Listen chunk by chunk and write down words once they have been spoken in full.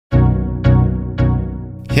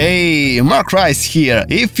Hey, Mark Rice here.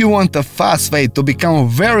 If you want a fast way to become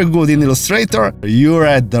very good in Illustrator, you're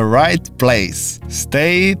at the right place.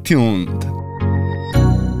 Stay tuned.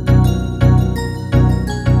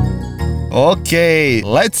 Okay,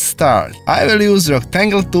 let's start. I will use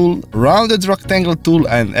rectangle tool, rounded rectangle tool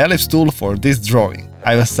and ellipse tool for this drawing.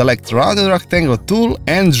 I will select rounded rectangle tool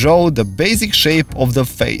and draw the basic shape of the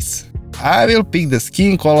face. I will pick the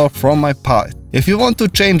skin color from my palette. If you want to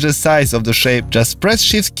change the size of the shape, just press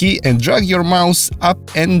Shift key and drag your mouse up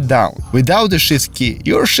and down. Without the Shift key,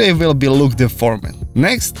 your shape will be look deformed.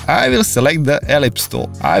 Next, I will select the ellipse tool.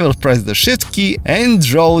 I will press the Shift key and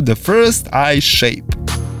draw the first eye shape.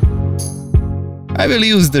 I will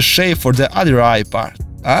use the shape for the other eye part.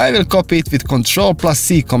 I will copy it with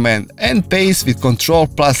Ctrl+C command and paste with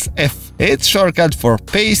Ctrl+F. It's shortcut for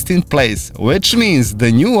paste in place, which means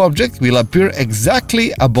the new object will appear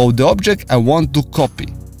exactly above the object I want to copy.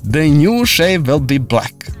 The new shape will be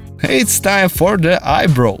black. It's time for the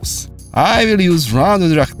eyebrows. I will use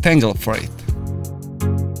rounded rectangle for it.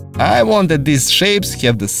 I want that these shapes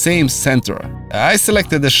have the same center. I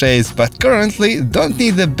selected the shapes, but currently don't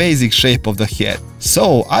need the basic shape of the head.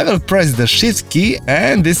 So I will press the Shift key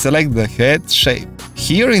and deselect the head shape.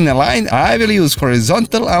 Here in Align, I will use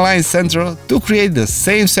horizontal align center to create the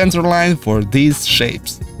same center line for these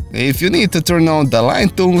shapes. If you need to turn on the align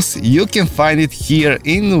tools, you can find it here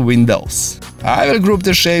in Windows. I will group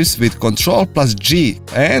the shapes with Ctrl+G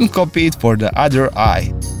and copy it for the other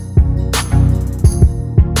eye.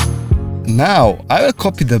 Now, I will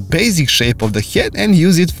copy the basic shape of the head and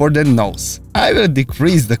use it for the nose. I will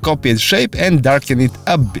decrease the copied shape and darken it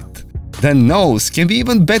a bit. The nose can be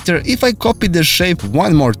even better if I copy the shape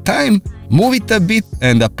one more time, move it a bit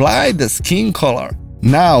and apply the skin color.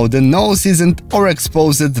 Now the nose isn't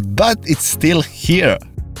overexposed, but it's still here.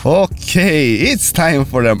 Okay, it's time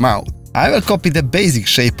for the mouth. I will copy the basic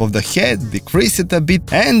shape of the head, decrease it a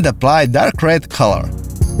bit and apply dark red color.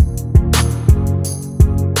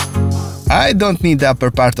 I don't need the upper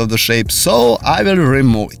part of the shape, so I will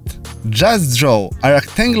remove it. Just draw a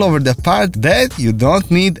rectangle over the part that you don't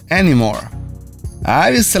need anymore.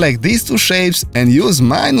 I will select these two shapes and use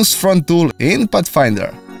 -front tool in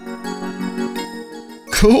Pathfinder.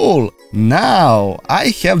 Cool! Now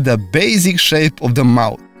I have the basic shape of the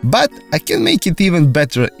mouth, but I can make it even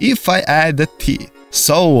better if I add a T.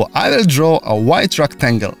 So I will draw a white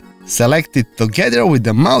rectangle. Select it together with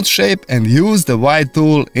the mouth shape and use the white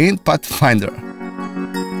tool in Pathfinder.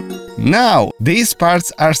 Now these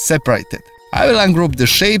parts are separated. I will ungroup the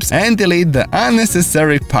shapes and delete the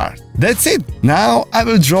unnecessary part. That's it! Now I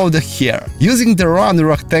will draw the hair, using the round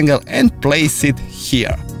rectangle and place it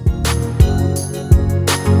here.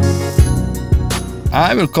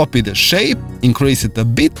 I will copy the shape, increase it a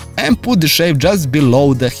bit and put the shape just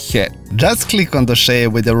below the head. Just click on the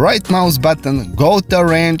shape with the right mouse button, go to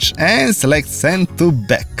Arrange and select Send to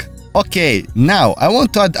Back. Okay, now I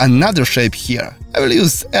want to add another shape here. I will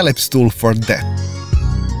use Ellipse tool for that.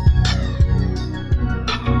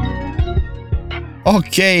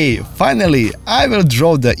 Okay, finally I will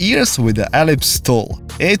draw the ears with the Ellipse tool.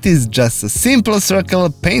 It is just a simple circle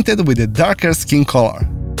painted with a darker skin color.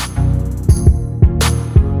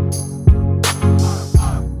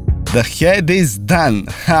 The head is done!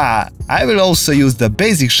 Ha! I will also use the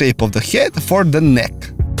basic shape of the head for the neck.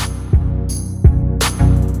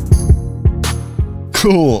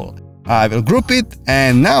 Cool! I will group it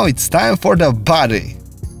and now it's time for the body.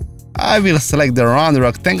 I will select the round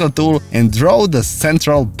rectangle tool and draw the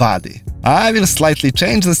central body. I will slightly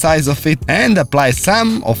change the size of it and apply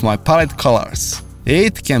some of my palette colors.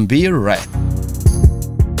 It can be red.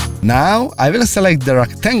 Now I will select the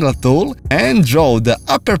rectangle tool and draw the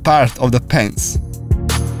upper part of the pants.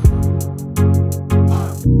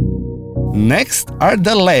 Next are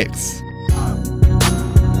the legs.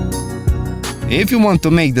 If you want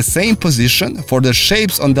to make the same position for the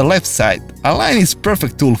shapes on the left side, Align is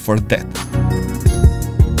perfect tool for that.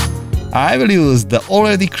 I will use the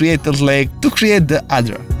already created leg to create the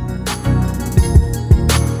other.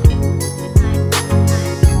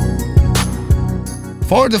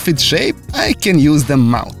 For the fit shape, I can use the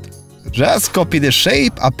mouth. Just copy the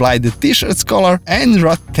shape, apply the t-shirt's color and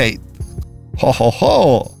rotate. Ho ho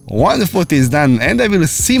ho! One foot is done and I will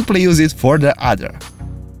simply use it for the other.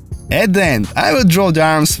 At the end, I will draw the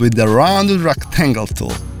arms with the rounded rectangle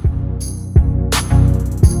tool.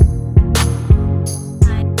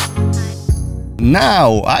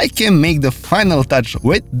 Now I can make the final touch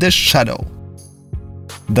with the shadow.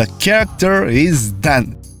 The character is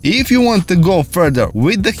done. If you want to go further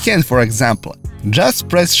with the hand, for example, just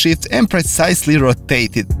press Shift and precisely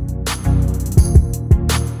rotate it.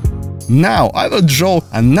 Now I will draw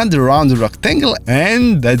another rounded rectangle,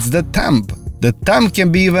 and that's the thumb. The thumb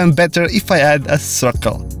can be even better if I add a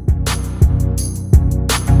circle.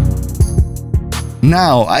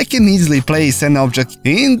 Now I can easily place an object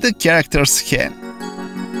in the character's hand.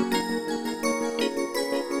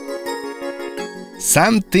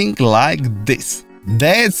 Something like this.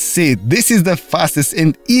 That's it. This is the fastest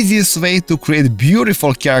and easiest way to create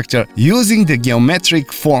beautiful character using the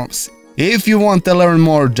geometric forms. If you want to learn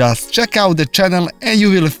more, just check out the channel and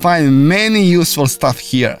you will find many useful stuff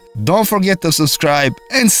here. Don't forget to subscribe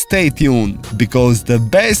and stay tuned, because the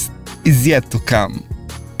best is yet to come.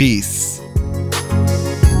 Peace.